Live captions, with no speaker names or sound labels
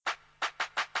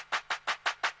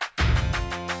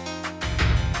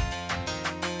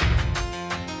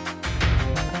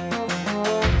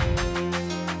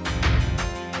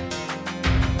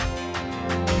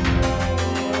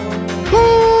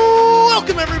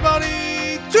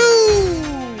everybody, to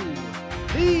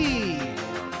the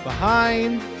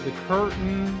Behind the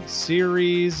Curtain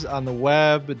series on the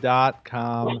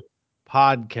web.com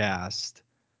podcast.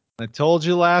 I told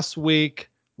you last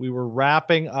week we were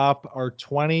wrapping up our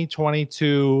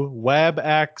 2022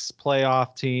 WebX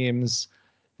playoff teams,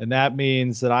 and that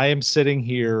means that I am sitting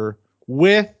here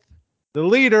with the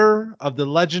leader of the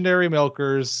Legendary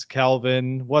Milkers,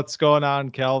 Kelvin. What's going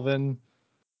on, Kelvin?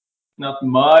 Nothing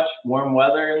much. Warm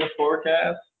weather in the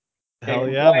forecast. Hell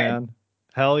yeah, man.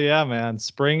 Hell yeah, man.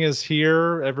 Spring is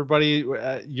here. Everybody,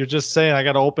 you're just saying I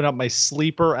got to open up my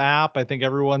sleeper app. I think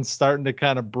everyone's starting to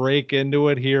kind of break into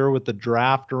it here with the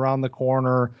draft around the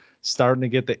corner, starting to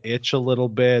get the itch a little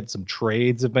bit. Some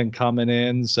trades have been coming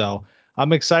in. So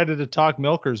I'm excited to talk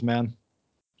Milkers, man.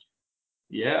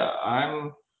 Yeah,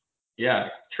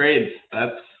 trades.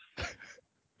 That's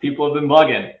people have been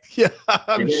bugging. Yeah,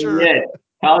 I'm sure.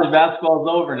 College basketball is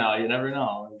over now. You never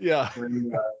know. Yeah. We're in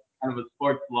kind of a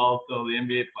sports lull, so the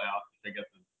NBA playoffs, I guess,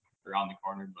 is around the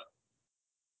corner. But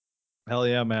hell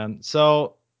yeah, man.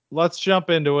 So let's jump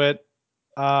into it.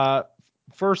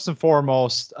 First and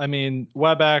foremost, I mean,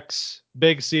 WebX,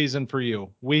 big season for you.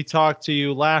 We talked to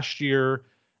you last year,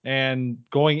 and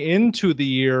going into the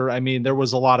year, I mean, there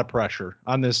was a lot of pressure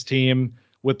on this team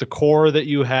with the core that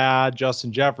you had,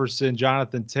 Justin Jefferson,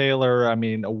 Jonathan Taylor, I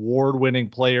mean, award-winning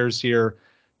players here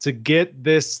to get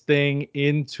this thing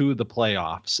into the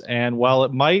playoffs. And while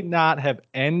it might not have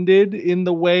ended in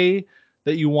the way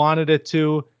that you wanted it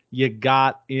to, you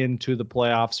got into the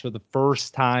playoffs for the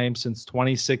first time since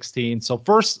 2016. So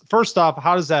first off,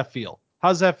 how does that feel? How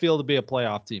does that feel to be a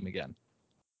playoff team again?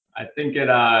 I think it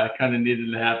kind of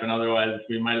needed to happen. Otherwise,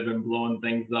 we might have been blowing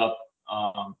things up.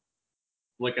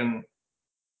 Looking,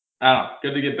 I don't know,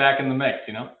 good to get back in the mix,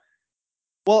 you know?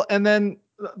 Well, and then,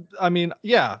 I mean,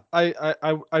 yeah,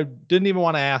 I didn't even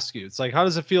want to ask you. It's like, how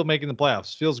does it feel making the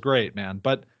playoffs? Feels great, man.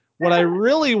 But what I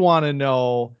really want to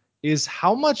know is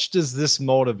how much does this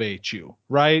motivate you,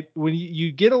 right? When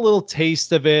you get a little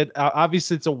taste of it,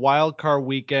 obviously it's a wild card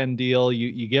weekend deal.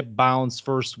 You get bounced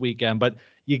first weekend, but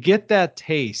you get that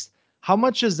taste. How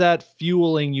much is that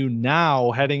fueling you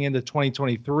now heading into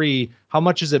 2023? How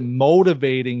much is it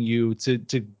motivating you to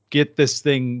get this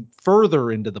thing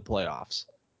further into the playoffs?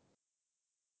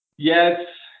 Yeah,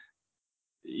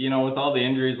 with all the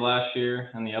injuries last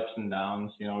year and the ups and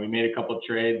downs, we made a couple of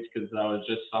trades because I was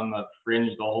just on the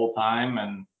fringe the whole time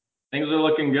and things are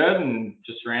looking good, and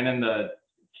just ran into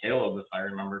Caleb, if I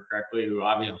remember correctly, who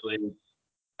obviously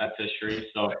that's history.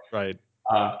 So right.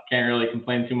 Can't really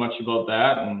complain too much about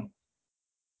that. And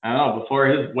I don't know, before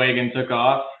his wagon took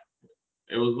off,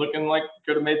 it was looking like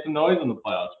could have made some noise in the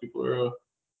playoffs. People were,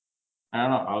 I don't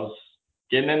know, I was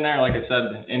getting in there. Like I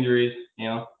said, injuries,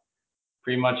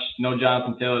 pretty much no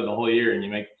Jonathan Taylor the whole year, and you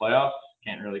make the playoffs,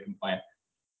 can't really complain.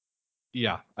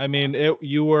 Yeah, I mean,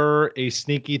 you were a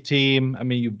sneaky team. I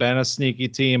mean, you've been a sneaky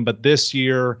team, but this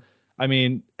year, I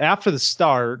mean, after the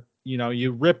start,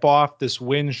 you rip off this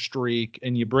win streak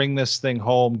and you bring this thing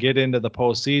home, get into the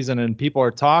postseason, and people are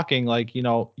talking like,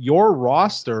 your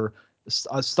roster,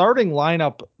 a starting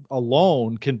lineup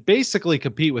alone can basically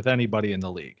compete with anybody in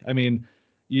the league. I mean,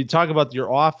 you talk about your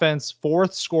offense,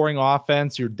 fourth scoring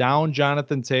offense. You're down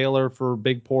Jonathan Taylor for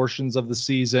big portions of the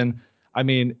season. I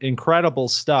mean, incredible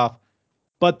stuff.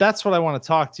 But that's what I want to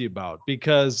talk to you about,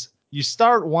 because you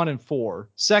start 1-4,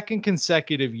 second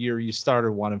consecutive year you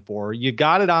started 1-4. You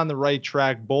got it on the right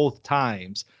track both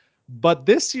times. But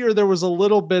this year there was a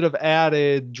little bit of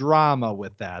added drama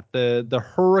with that. The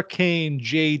Hurricane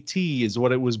JT is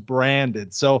what it was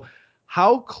branded. So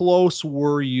how close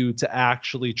were you to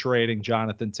actually trading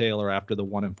Jonathan Taylor after the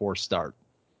 1-4 start?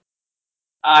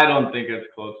 I don't think as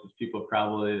close as people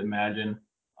probably imagine.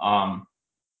 I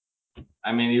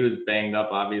mean, he was banged up,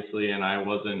 obviously, and I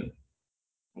wasn't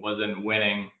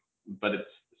winning, but it's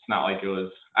not like it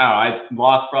was. I don't know. I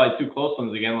lost probably two close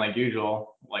ones again, like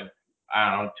usual. Like,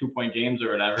 I don't know, 2-point games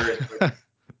or whatever. It's like,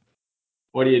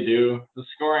 what do you do? The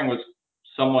scoring was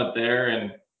somewhat there,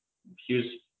 and he was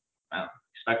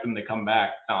expecting to come back.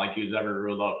 It's not like he was ever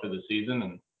ruled out for the season,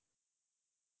 and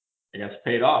I guess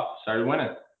paid off. Started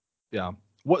winning. Yeah.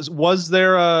 Was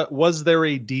there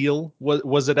a deal?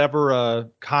 Was it ever a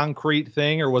concrete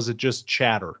thing, or was it just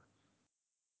chatter?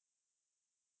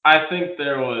 I think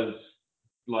there was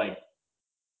like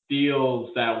deals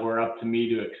that were up to me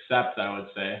to accept, I would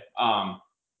say,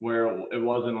 where it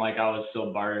wasn't like I was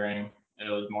still bartering. It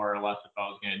was more or less if I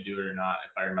was going to do it or not,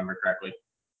 if I remember correctly.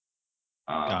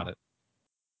 Got it.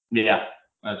 Yeah,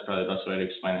 that's probably the best way to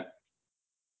explain it.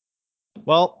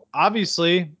 Well,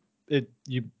 obviously,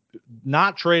 you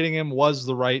not trading him was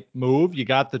the right move. You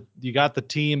got the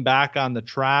team back on the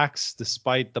tracks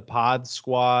despite the pod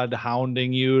squad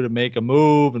hounding you to make a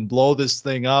move and blow this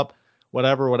thing up,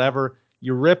 whatever.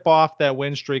 You rip off that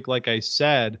win streak, like I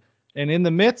said, and in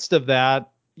the midst of that,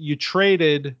 you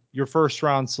traded your first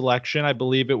round selection. I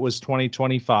believe it was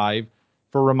 2025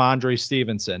 for Ramondre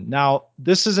Stevenson. Now,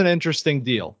 this is an interesting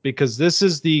deal because this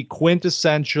is the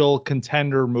quintessential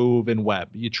contender move in Webb.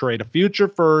 You trade a future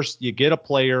first, you get a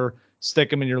player,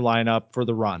 stick him in your lineup for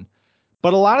the run.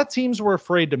 But a lot of teams were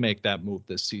afraid to make that move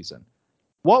this season.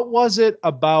 What was it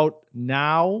about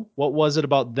now? What was it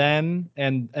about then,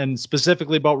 and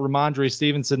specifically about Ramondre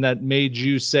Stevenson that made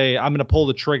you say, I'm going to pull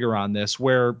the trigger on this,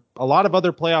 where a lot of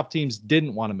other playoff teams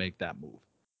didn't want to make that move?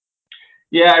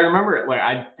 Yeah, I remember it. Like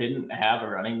I didn't have a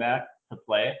running back to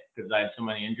play because I had so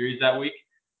many injuries that week.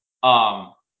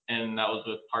 And that was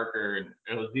with Parker, and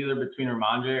it was either between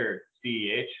Ramondre or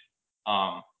CEH.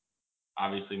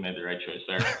 Obviously made the right choice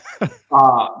there.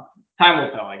 Time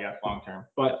will tell, I guess, long term.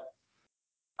 But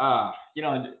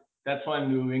that's when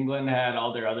New England had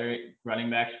all their other running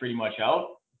backs pretty much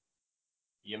out.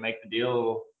 You make the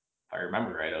deal, if I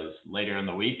remember right, it was later in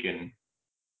the week and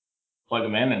plug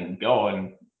them in and go.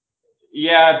 And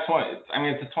yeah, it's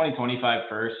a 2025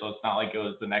 first, so it's not like it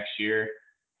was the next year.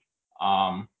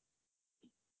 I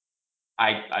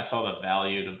saw the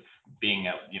value of being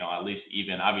at least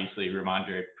even. Obviously,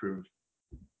 Ramondre proved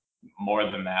more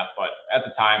than that, but at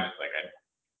the time, it's like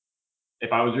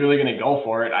if I was really going to go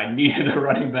for it, I needed a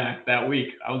running back that week.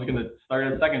 I was going to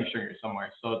start a second stringer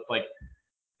somewhere. So it's like,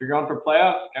 if you're going for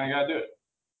playoffs, kind of got to do it.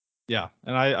 Yeah.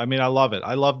 And I mean, I love it.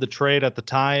 I love the trade at the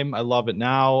time. I love it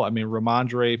now. I mean,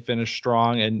 Ramondre finished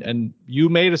strong and you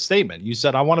made a statement. You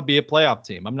said, I want to be a playoff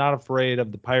team. I'm not afraid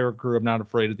of the Pirate Crew. I'm not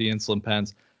afraid of the Insulin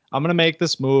Pens. I'm going to make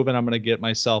this move and I'm going to get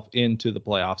myself into the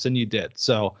playoffs. And you did.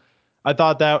 So I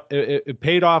thought that it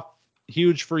paid off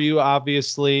huge for you,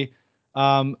 obviously.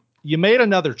 You made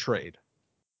another trade.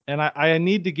 And I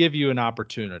need to give you an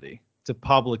opportunity to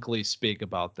publicly speak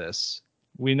about this.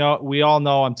 We all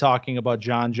know I'm talking about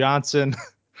John Johnson.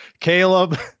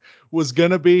 Caleb was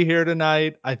gonna be here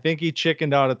tonight. I think he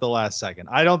chickened out at the last second.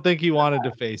 I don't think he wanted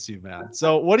to face you, man.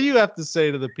 So what do you have to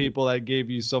say to the people that gave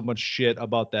you so much shit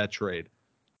about that trade?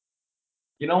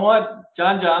 You know what?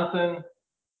 John Johnson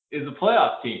is a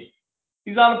playoff team.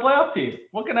 He's on a playoff team.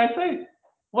 What can I say?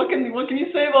 What can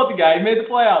you say about the guy? He made the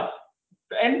playoffs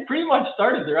and pretty much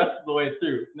started the rest of the way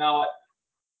through. Now,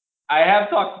 I have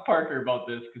talked to Parker about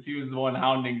this because he was the one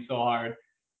hounding so hard.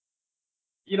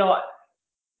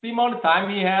 The amount of time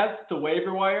he has to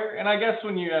waiver wire, and I guess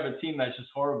when you have a team that's just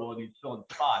horrible and he's filling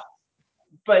spots,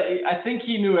 but I think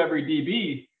he knew every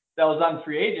DB that was on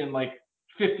free agent like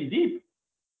 50 deep.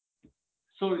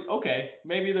 So, okay,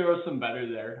 maybe there was some better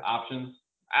there options.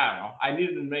 I don't know. I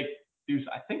needed to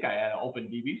I think I had an open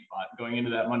DB spot going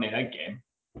into that Monday night game.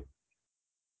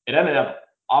 It ended up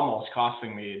almost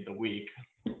costing me the week.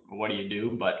 What do you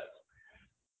do? But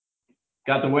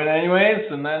got the win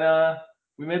anyways, and then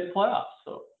we made the playoffs.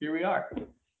 So here we are.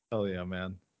 Oh yeah,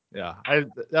 man. Yeah.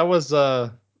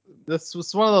 This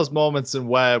was one of those moments in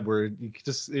Webb where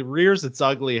it rears its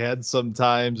ugly head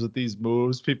sometimes with these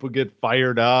moves. People get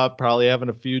fired up, probably having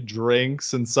a few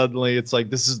drinks, and suddenly it's like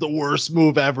this is the worst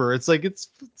move ever. It's like it's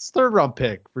third round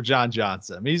pick for John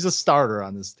Johnson. I mean, he's a starter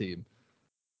on this team.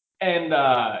 And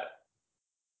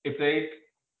if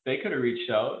they could have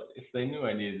reached out if they knew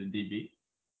I needed a DB,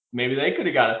 maybe they could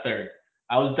have got a third.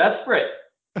 I was desperate.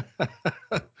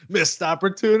 Missed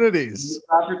opportunities. Missed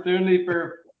opportunity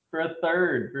for a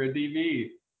third for a DB.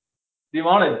 The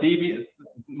amount of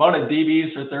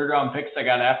DBs for third round picks I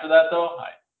got after that though,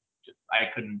 I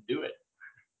couldn't do it.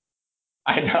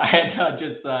 I had to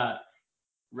just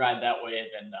ride that wave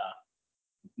and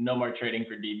no more trading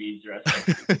for DBs the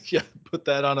rest. Yeah, put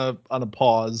that on a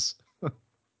pause.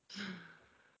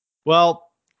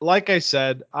 Well, like I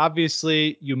said,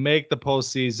 obviously you make the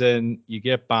postseason, you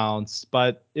get bounced,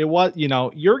 but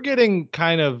you're getting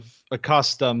kind of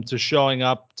accustomed to showing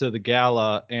up to the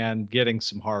gala and getting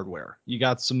some hardware. You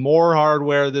got some more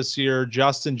hardware this year.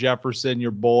 Justin Jefferson,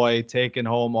 your boy, taking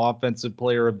home Offensive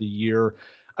Player of the Year.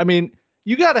 I mean,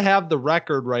 you got to have the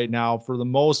record right now for the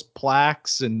most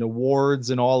plaques and awards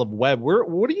and all of Webb.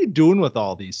 What are you doing with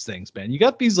all these things, man? You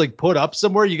got these like put up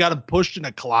somewhere? You got them pushed in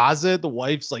a closet? The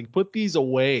wife's like, put these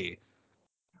away.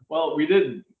 Well, we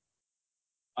did.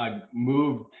 I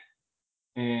moved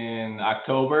in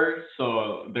October,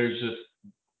 so there's just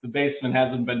the basement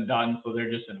hasn't been done, so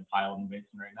they're just in a pile in the basement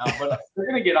right now. But they're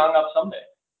gonna get hung up someday.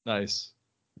 Nice.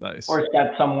 Or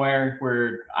set somewhere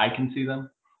where I can see them.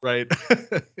 Right.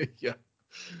 Yeah.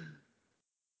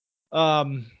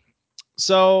 Um.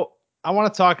 So I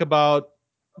want to talk about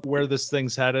where this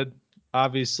thing's headed.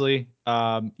 Obviously,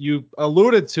 you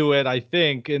alluded to it, I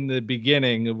think, in the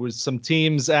beginning. It was some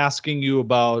teams asking you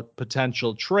about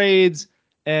potential trades,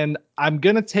 and I'm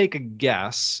gonna take a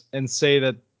guess and say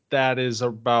that that is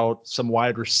about some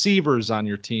wide receivers on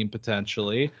your team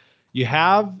potentially. You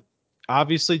have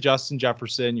obviously Justin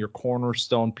Jefferson, your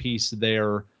cornerstone piece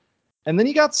there. And then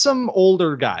you got some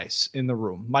older guys in the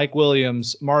room, Mike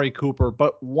Williams, Mari Cooper.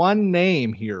 But one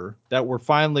name here that we're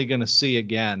finally going to see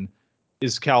again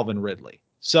is Calvin Ridley.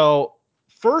 So,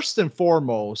 first and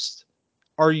foremost,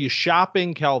 are you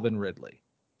shopping Calvin Ridley?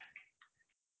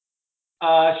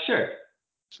 Sure.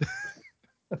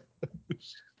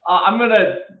 I'm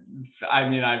gonna. I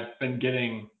mean, I've been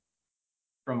getting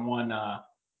from one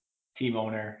team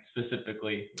owner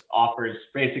specifically offers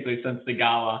basically since the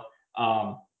gala.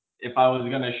 If I was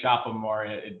gonna shop him more,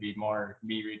 it'd be more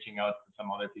me reaching out to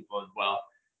some other people as well.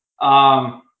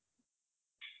 Um,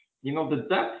 the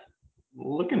depth.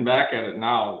 Looking back at it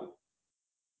now,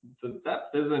 the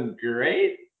depth isn't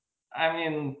great. I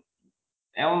mean,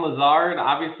 Alan Lazard,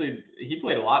 obviously, he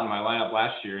played a lot in my lineup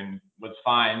last year and was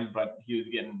fine, but he was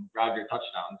getting Roger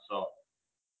touchdowns. So,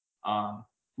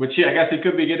 which I guess he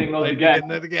could be getting those Might be again.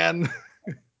 getting it again.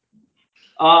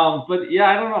 But yeah,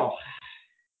 I don't know.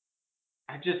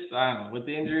 I don't know. With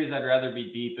the injuries, I'd rather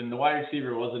be deep, and the wide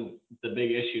receiver wasn't the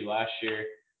big issue last year.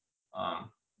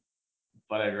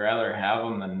 But I'd rather have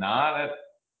them than not. That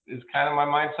is kind of my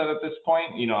mindset at this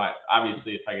point.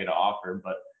 Obviously, if I get an offer,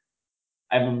 but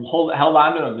I've held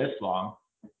on to him this long.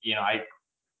 I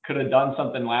could have done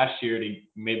something last year to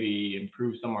maybe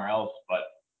improve somewhere else,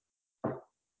 but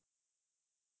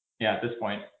yeah, at this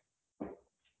point,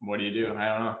 what do you do?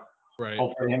 I don't know. Right.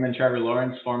 Hope for him and Trevor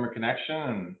Lawrence form a connection,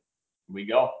 and we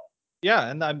go. Yeah,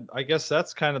 and I guess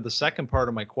that's kind of the second part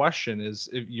of my question is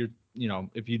if you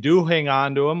do hang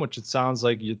on to him, which it sounds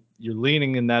like you're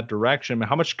leaning in that direction. I mean,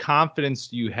 how much confidence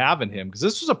do you have in him? Because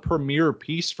this was a premier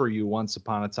piece for you once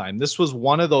upon a time. This was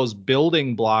one of those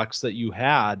building blocks that you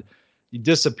had. He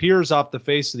disappears off the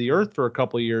face of the earth for a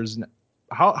couple of years. And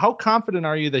how confident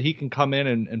are you that he can come in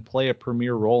and play a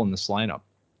premier role in this lineup?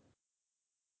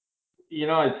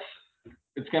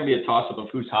 It's going to be a toss up of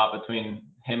who's hot between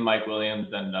him, Mike Williams,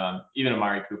 and even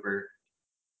Amari Cooper,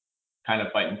 kind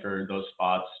of fighting for those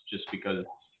spots just because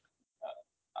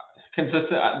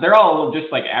consistent. They're all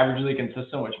just like averagely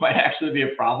consistent, which might actually be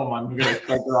a problem. I'm going to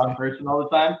start the wrong person all the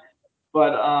time.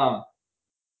 But I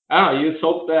don't know. You just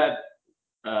hope that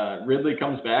Ridley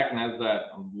comes back and has that.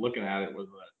 I'm looking at it, was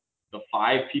the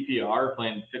 5 PPR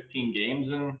playing 15 games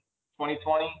in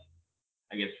 2020.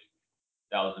 I guess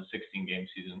that was a 16 game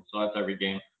season, so that's every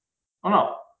game. Oh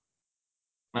no.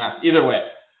 Either way,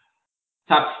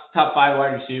 top 5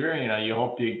 wide receiver. You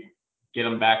hope you get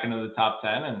him back into the top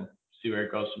 10 and see where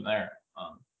it goes from there.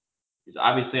 He's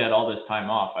obviously had all this time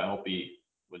off. I hope he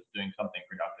was doing something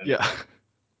productive. Yeah,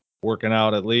 working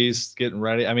out at least, getting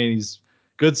ready. I mean, he's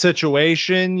good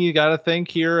situation. You got to think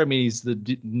here. I mean, he's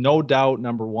the no doubt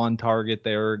number one target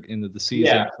there into the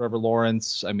season. Yeah. Trevor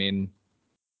Lawrence. I mean,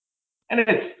 and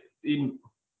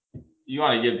you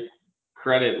want to give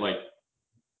credit, like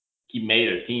he made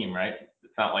a team, right?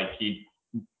 It's not like he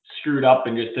screwed up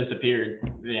and just disappeared.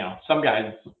 Some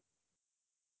guys,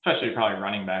 especially probably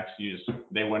running backs,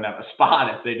 they wouldn't have a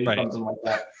spot if they do something like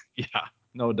that. Yeah,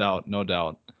 no doubt, no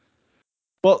doubt.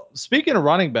 Well, speaking of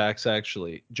running backs,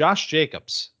 actually, Josh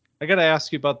Jacobs, I got to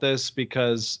ask you about this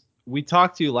because we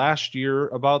talked to you last year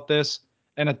about this.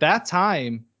 And at that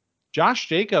time, Josh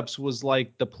Jacobs was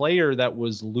like the player that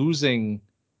was losing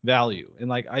value. And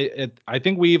like, I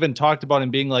think we even talked about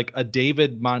him being like a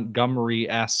David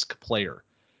Montgomery-esque player.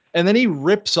 And then he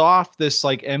rips off this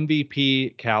like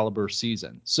MVP caliber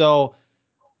season. So,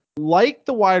 like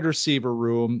the wide receiver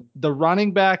room, the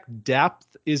running back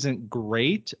depth isn't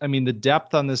great. I mean, the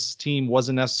depth on this team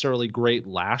wasn't necessarily great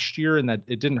last year, and that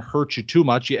it didn't hurt you too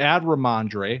much. You add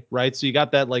Ramondre, right? So you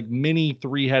got that like mini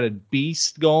 3-headed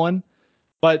beast going.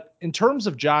 But in terms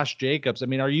of Josh Jacobs, I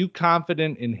mean, are you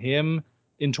confident in him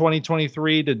in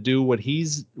 2023 to do what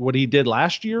he did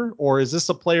last year? Or is this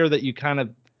a player that you kind of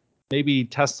maybe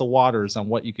test the waters on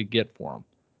what you could get for him?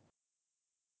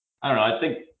 I don't know. I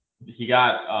think he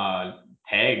got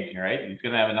tagged, right? He's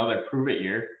going to have another prove it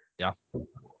year. Yeah.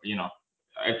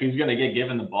 If he's going to get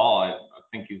given the ball, I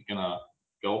think he's going to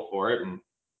go for it. And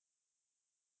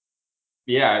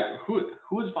yeah, who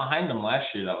was behind him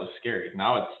last year that was scary?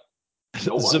 Now it's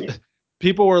nobody.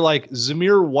 People were like,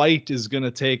 Zamir White is going to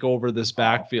take over this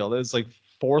backfield. It's like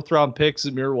 4th-round pick,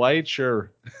 Zamir White.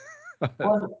 Sure.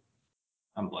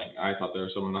 I'm blank. I thought there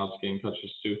was someone else getting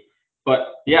touches too.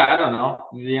 But yeah, I don't know.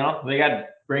 They got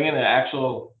bringing the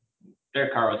actual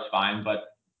Derek Carr was fine, but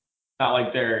it's not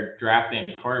like they're drafting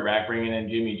a quarterback, bringing in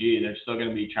Jimmy G. They're still going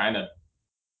to be trying to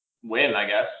win, I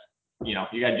guess. You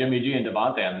got Jimmy G and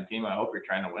Devontae on the team. I hope you're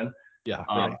trying to win. Yeah,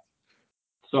 right.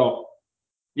 So,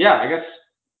 yeah, I guess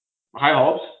high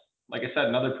hopes. Like I said,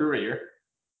 another prove it year.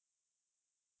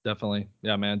 Definitely.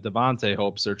 Yeah, man. Devontae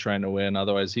hopes they're trying to win.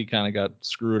 Otherwise, he kind of got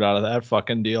screwed out of that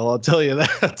fucking deal. I'll tell you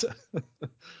that. That's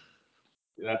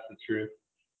the truth.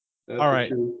 That's All the right.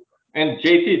 truth. And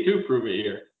JT too, prove it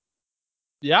year.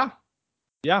 Yeah.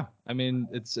 Yeah. I mean,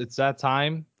 it's that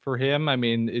time for him. I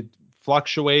mean, it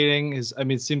fluctuating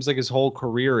it seems like his whole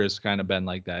career has kind of been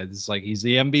like that. It's like he's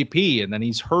the MVP and then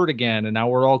he's hurt again. And now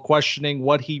we're all questioning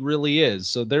what he really is.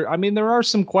 So there are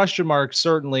some question marks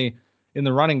certainly in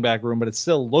the running back room, but it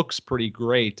still looks pretty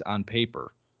great on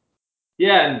paper.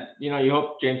 Yeah, and you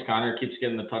hope James Conner keeps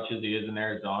getting the touches he is in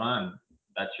Arizona, and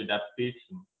that's your depth piece.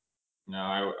 And,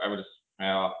 I would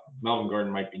Melvin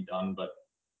Gordon might be done, but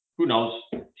who knows?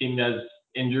 Team has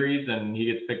injuries and he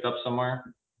gets picked up somewhere.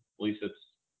 At least it's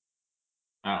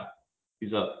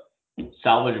he's a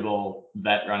salvageable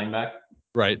vet running back.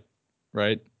 Right.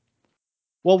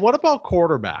 Well, what about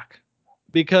quarterback?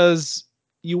 Because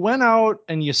you went out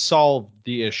and you solved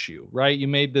the issue, right? You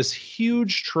made this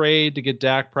huge trade to get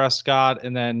Dak Prescott,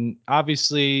 and then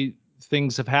obviously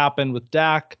things have happened with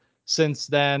Dak since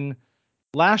then.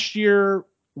 Last year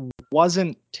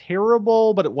wasn't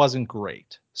terrible, but it wasn't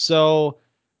great. So,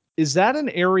 is that an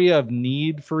area of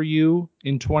need for you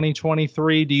in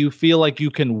 2023? Do you feel like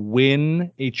you can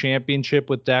win a championship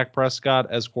with Dak Prescott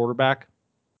as quarterback?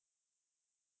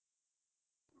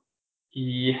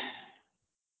 Yeah,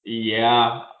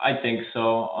 I think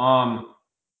so.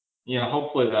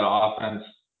 Hopefully that offense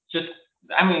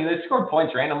they score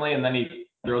points randomly and then he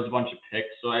throws a bunch of picks.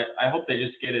 So I hope they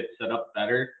just get it set up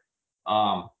better.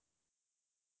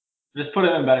 Just put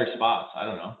him in better spots. I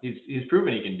don't know. He's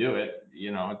proven he can do it.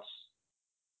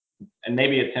 And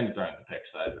maybe it's him throwing the picks.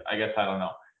 I guess I don't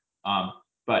know.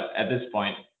 But at this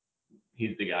point,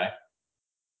 he's the guy.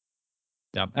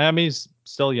 Yeah, I mean he's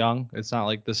still young. It's not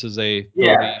like this is a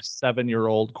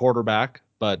 37-year-old quarterback,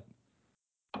 but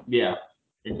yeah,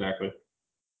 exactly.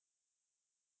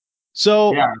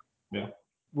 So yeah.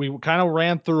 We kind of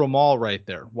ran through them all right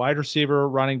there. Wide receiver,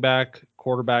 running back,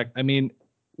 quarterback. I mean,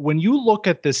 when you look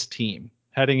at this team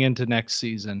heading into next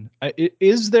season,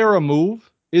 is there a move?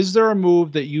 Is there a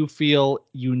move that you feel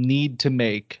you need to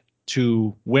make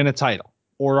to win a title?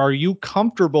 Or are you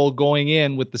comfortable going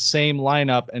in with the same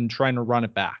lineup and trying to run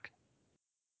it back?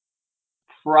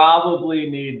 Probably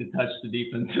need to touch the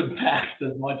defensive backs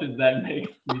as much as that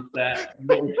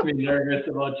makes me nervous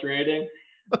about trading.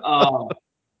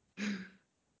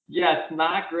 Yeah, it's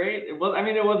not great. It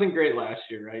wasn't great last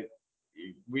year, right?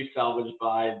 We salvaged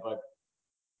by, but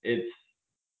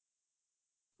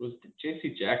was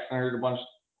JC Jackson hurt a bunch.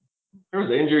 There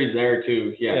was injuries there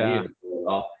too. Yeah. He didn't do it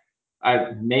well.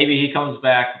 Maybe he comes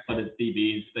back, but it's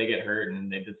DBs. They get hurt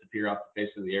and they disappear off the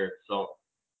face of the earth. So,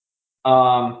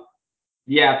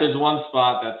 if there's one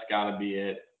spot, that's got to be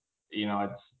it.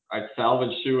 I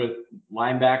salvaged through with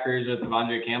linebackers with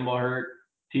Devondre Campbell hurt.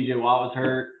 TJ Watt was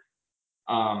hurt.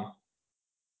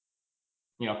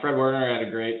 Fred Warner had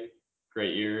a great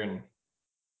year, and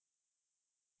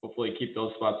hopefully keep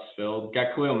those spots filled.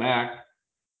 Got Khalil Mack.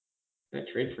 Did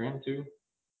I trade for him too?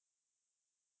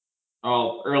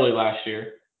 Oh, early last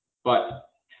year. But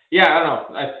yeah, I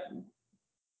don't know.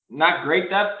 Not great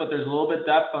depth, but there's a little bit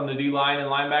depth on the D line and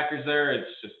linebackers there.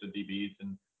 It's just the DBs,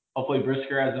 and hopefully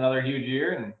Brisker has another huge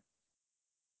year, and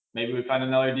maybe we find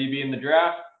another DB in the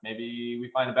draft. Maybe we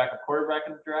find a backup quarterback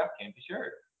in the draft. Can't be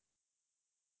sure.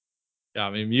 Yeah, I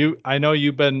mean, I know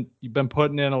you've been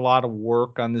putting in a lot of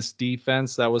work on this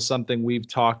defense. That was something we've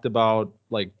talked about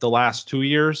like the last 2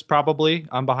 years, probably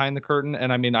on Behind the Curtain.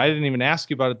 And I mean, I didn't even ask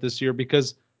you about it this year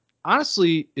because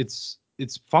honestly, it's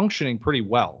functioning pretty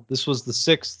well. This was the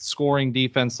 6th scoring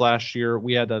defense last year.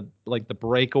 We had the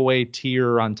breakaway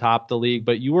tier on top of the league,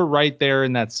 but you were right there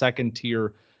in that second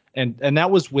tier, and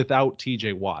that was without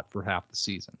TJ Watt for half the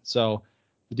season. So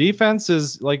the defense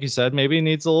is, like you said, maybe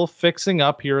needs a little fixing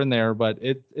up here and there, but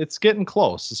it's getting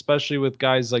close, especially with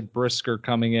guys like Brisker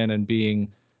coming in and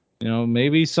being,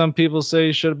 maybe some people say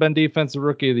he should have been defensive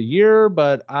rookie of the year,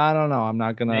 but I don't know. I'm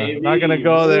not gonna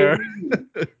go there.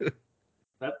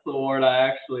 That's the award I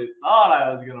actually thought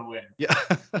I was gonna win. Yeah.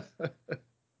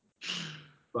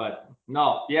 But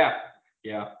no, yeah.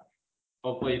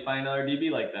 Hopefully you find another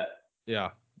DB like that. Yeah.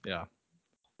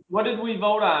 What did we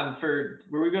vote on for?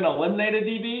 Were we going to eliminate a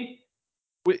DB?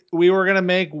 We were gonna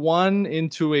make one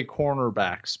into a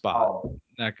cornerback spot. Oh.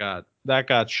 That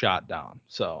got shot down.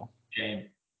 So shame.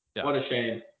 Yeah. What a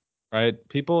shame. Right.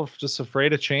 People are just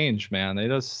afraid of change, man. They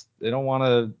don't want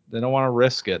to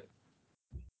risk it.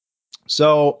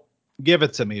 So give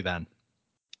it to me then.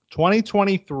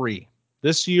 2023.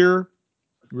 This year,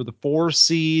 you were the 4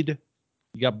 seed.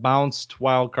 You got bounced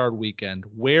wild card weekend.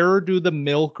 Where do the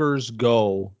Milkers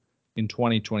go in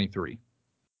 2023?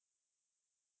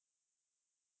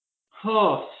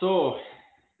 Oh, so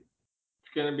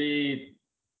it's gonna be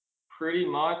pretty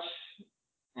much,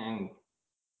 and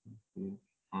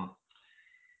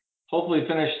hopefully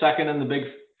finish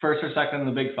first or second in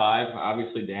the Big Five.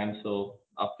 Obviously, Dan's still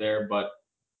up there, but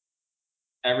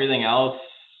everything else,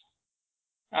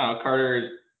 I don't know.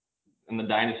 Carter and the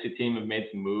dynasty team have made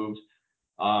some moves,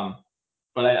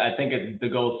 but I think the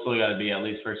goal's still got to be at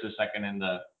least first or second in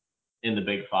the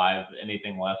Big Five.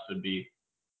 Anything less would be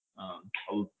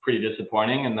pretty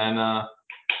disappointing. And then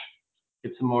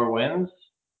get some more wins.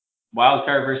 Wild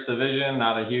card versus division,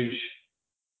 not a huge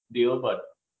deal, but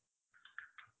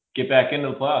get back into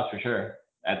the playoffs for sure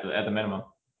at the minimum.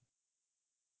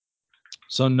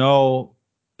 So no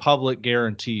public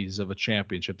guarantees of a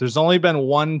championship. There's only been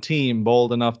one team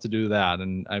bold enough to do that,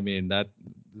 and I mean that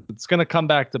it's going to come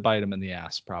back to bite them in the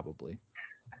ass probably.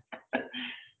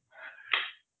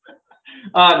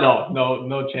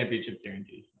 No championship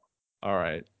guarantees. All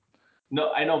right.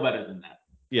 No, I know better than that.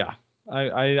 Yeah,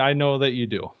 I know that you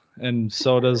do, and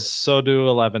so do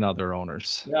 11 other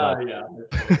owners. Yeah, yeah.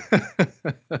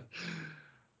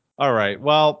 All right.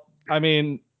 Well, I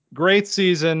mean, great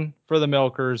season for the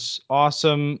Milkers.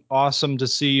 Awesome to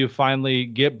see you finally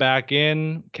get back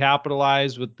in,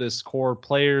 capitalize with this core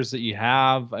players that you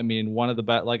have. I mean, one of the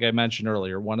best, like I mentioned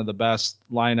earlier, one of the best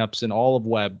lineups in all of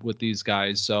Webb with these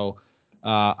guys. So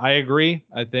I agree.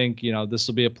 I think, this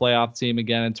will be a playoff team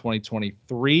again in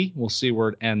 2023. We'll see where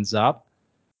it ends up.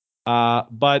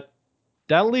 But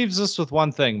that leaves us with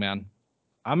one thing, man.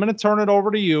 I'm going to turn it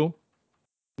over to you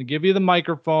to give you the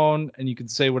microphone, and you can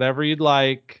say whatever you'd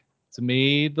like to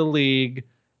me, the league,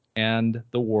 and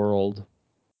the world.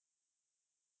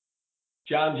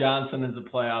 John Johnson is a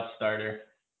playoff starter.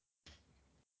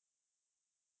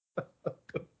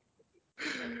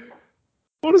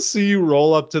 I want to see you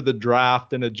roll up to the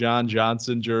draft in a John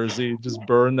Johnson jersey. Just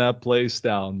burn that place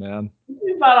down, man.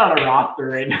 He's not on a roster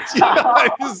right now. Yeah,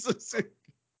 he's like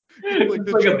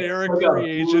the generic free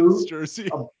agents jersey.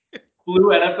 A blue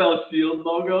NFL Shield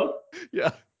logo. Yeah.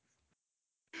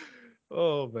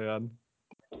 Oh, man.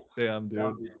 Damn,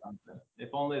 dude. If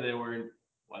only they weren't,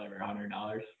 whatever,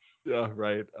 $100. Yeah,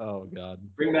 right. Oh, God.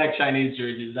 Bring back Chinese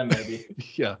jerseys, then maybe.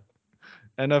 Yeah.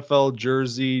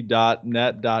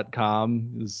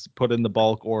 NFLjersey.net.com is put in the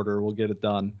bulk order. We'll get it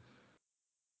done.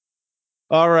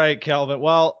 All right, Calvin.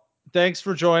 Well, thanks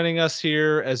for joining us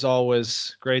here. As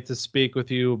always, great to speak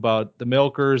with you about the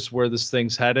Milkers, where this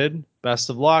thing's headed. Best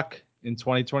of luck in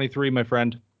 2023, my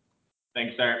friend.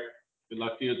 Thanks, sir. Good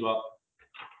luck to you as well.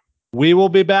 We will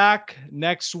be back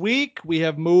next week. We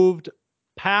have moved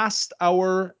past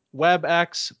our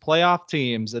WebEx playoff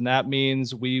teams, and that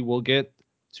means we will get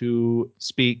to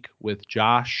speak with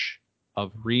Josh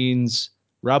of Reen's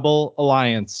Rebel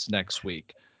Alliance next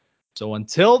week. So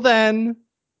until then,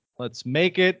 let's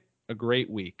make it a great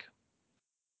week.